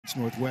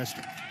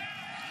Northwestern.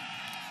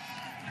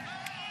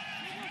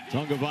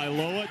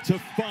 Tagovailoa to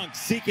Funk,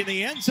 seeking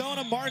the end zone.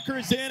 A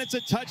marker's in. It's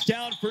a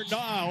touchdown for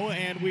now,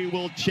 and we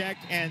will check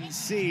and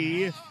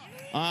see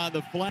on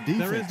the flat.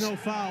 There is no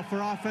foul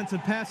for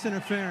offensive pass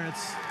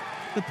interference.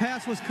 The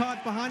pass was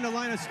caught behind the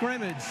line of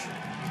scrimmage.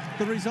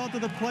 The result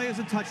of the play is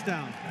a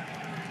touchdown.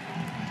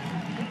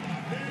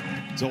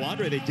 So,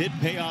 Andre, they did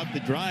pay off the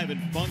drive, and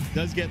Funk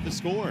does get the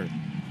score.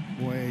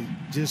 Boy,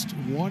 just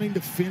wanting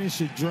to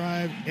finish a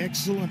drive.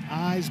 Excellent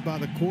eyes by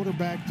the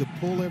quarterback to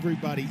pull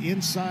everybody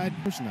inside.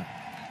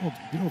 Oh,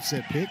 you don't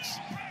set picks.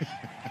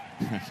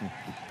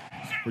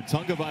 For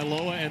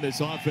Tagovailoa and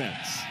this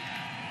offense.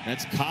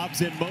 That's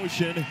Cobbs in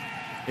motion.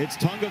 It's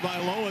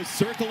Tagovailoa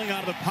circling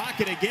out of the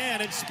pocket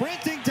again and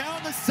sprinting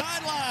down the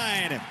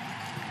sideline.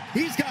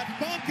 He's got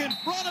Funk in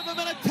front of him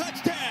and a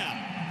touchdown.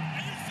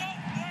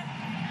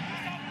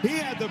 He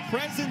had the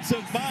presence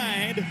of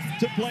mind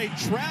to play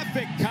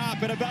traffic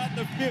cop at about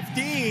the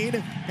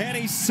 15, and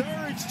he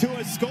surged to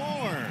a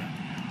score.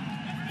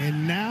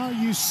 And now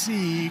you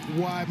see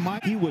why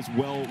he was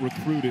well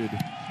recruited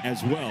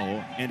as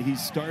well, and he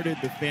started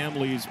the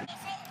family's.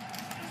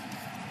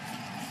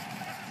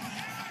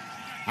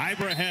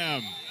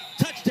 Ibrahim,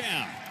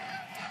 touchdown.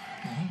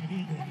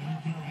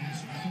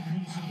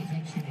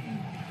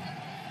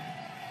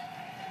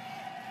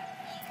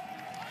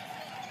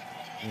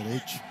 Well,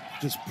 they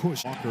just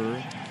push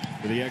Walker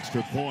for the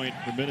extra point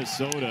for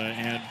Minnesota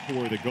and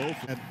for the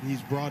Gophers.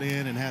 He's brought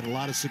in and had a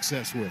lot of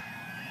success with.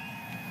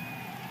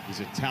 He's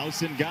a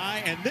Towson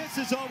guy, and this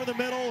is over the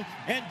middle,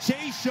 and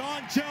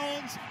Jay-Sean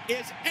Jones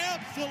is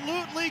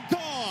absolutely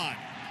gone.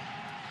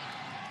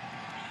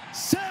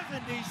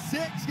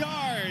 76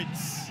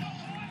 yards.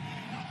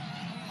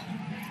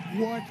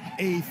 What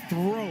a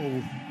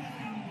throw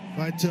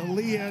by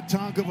Taulia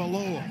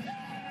Tagovailoa.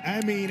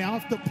 I mean,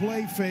 off the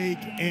play fake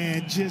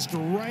and just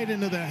right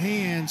into the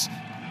hands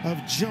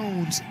of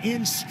Jones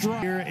in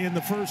stride here in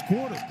the first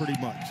quarter, pretty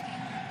much.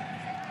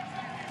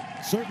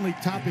 Certainly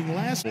topping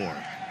last year.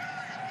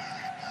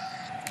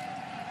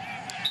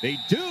 They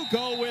do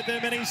go with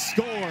him, and he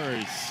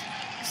scores.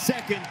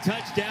 Second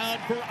touchdown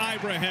for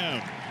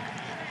Ibrahim.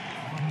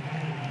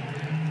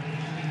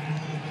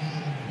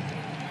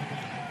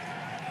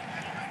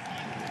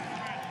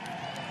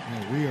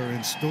 Well, we are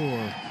in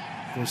store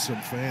for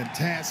some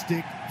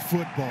fantastic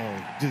football.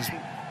 Just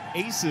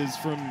aces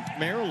from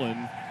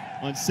Maryland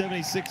on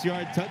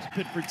 76-yard touch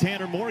pit for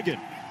Tanner Morgan.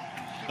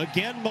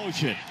 Again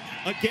motion.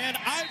 Again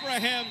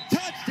Ibrahim,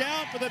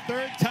 touchdown for the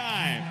third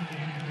time.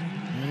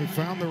 And he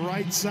found the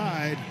right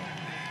side,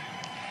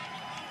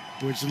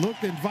 which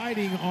looked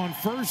inviting on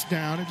first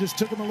down. It just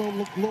took him a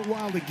little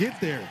while to get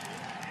there.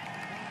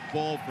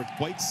 Ball for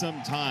quite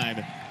some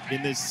time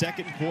in this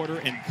second quarter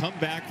and come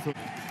back from.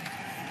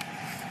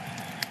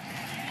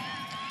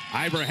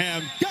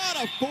 Ibrahim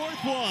got a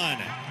fourth one.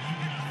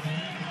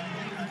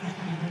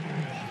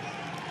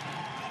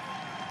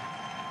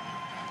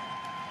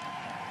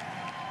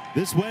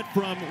 This went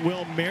from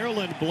will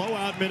Maryland blow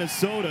out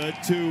Minnesota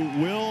to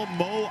will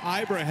Mo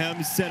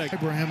Ibrahim set a.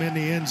 Ibrahim in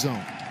the end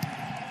zone.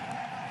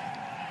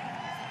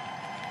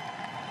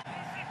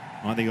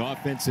 On the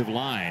offensive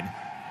line.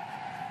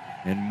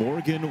 And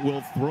Morgan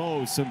will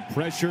throw. Some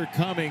pressure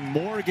coming.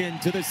 Morgan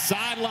to the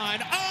sideline.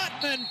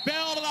 Ottman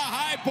fell to the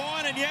high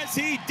point, and yes,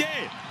 he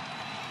did.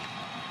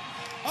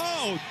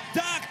 Oh,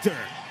 doctor.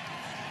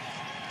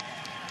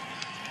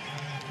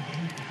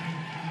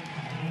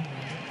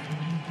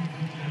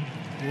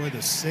 Boy,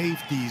 the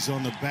safeties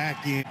on the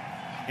back end.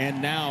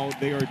 And now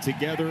they are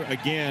together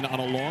again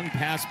on a long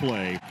pass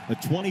play. A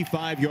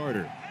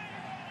 25-yarder.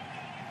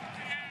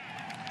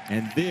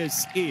 And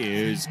this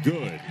is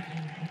good.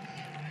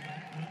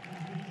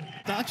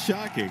 Not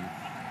shocking.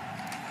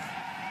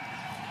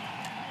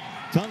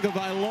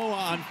 Tagovailoa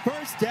on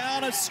first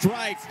down, a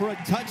strike for a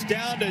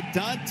touchdown to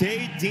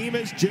Dante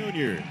Demas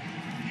Jr.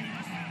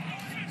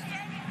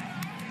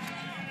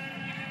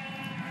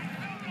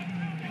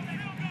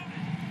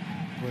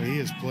 Well, he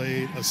has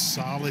played a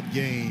solid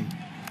game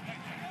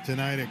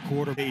tonight at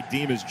quarterback.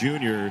 Demas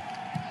Jr.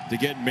 to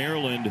get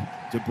Maryland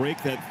to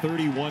break that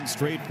 31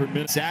 straight for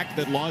minute sack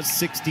that lost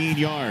 16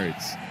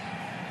 yards.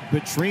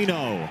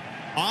 Petrino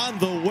on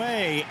the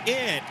way.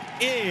 It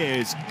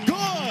is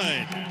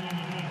good.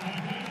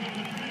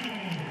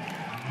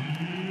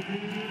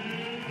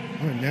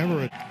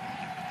 Never.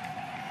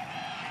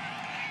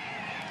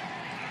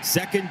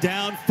 Second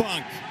down,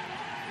 Funk.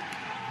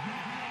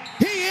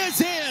 He is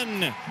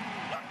in.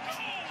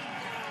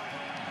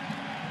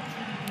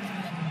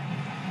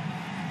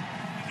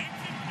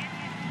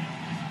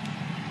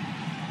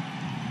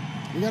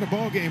 We got a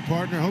ball game,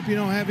 partner. Hope you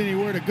don't have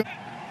anywhere to go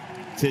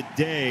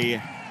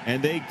today,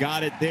 and they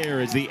got it there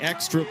as the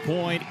extra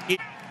point.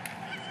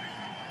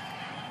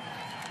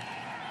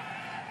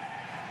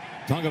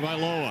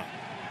 Tagovailoa.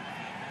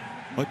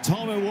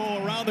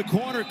 Otomewo around the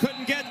corner,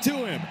 couldn't get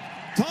to him.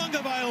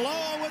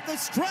 Tagovailoa with the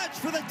stretch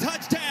for the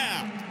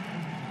touchdown.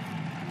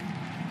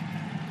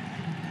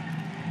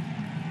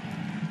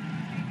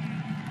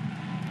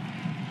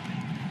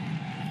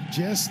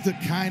 Just the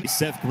kind.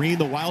 Seth Green,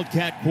 the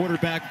Wildcat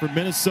quarterback for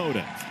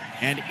Minnesota.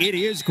 And it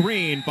is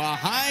Green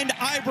behind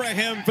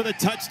Ibrahim for the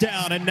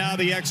touchdown. And now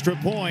the extra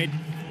point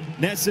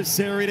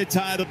necessary to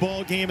tie the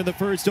ball game in the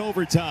first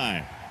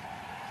overtime.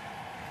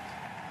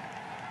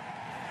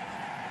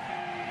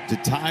 To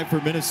tie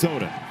for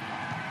Minnesota.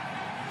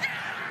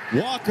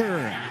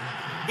 Walker.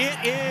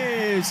 It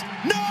is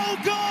no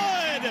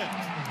good.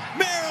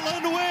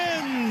 Maryland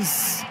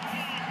wins.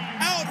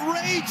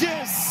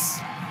 Outrageous.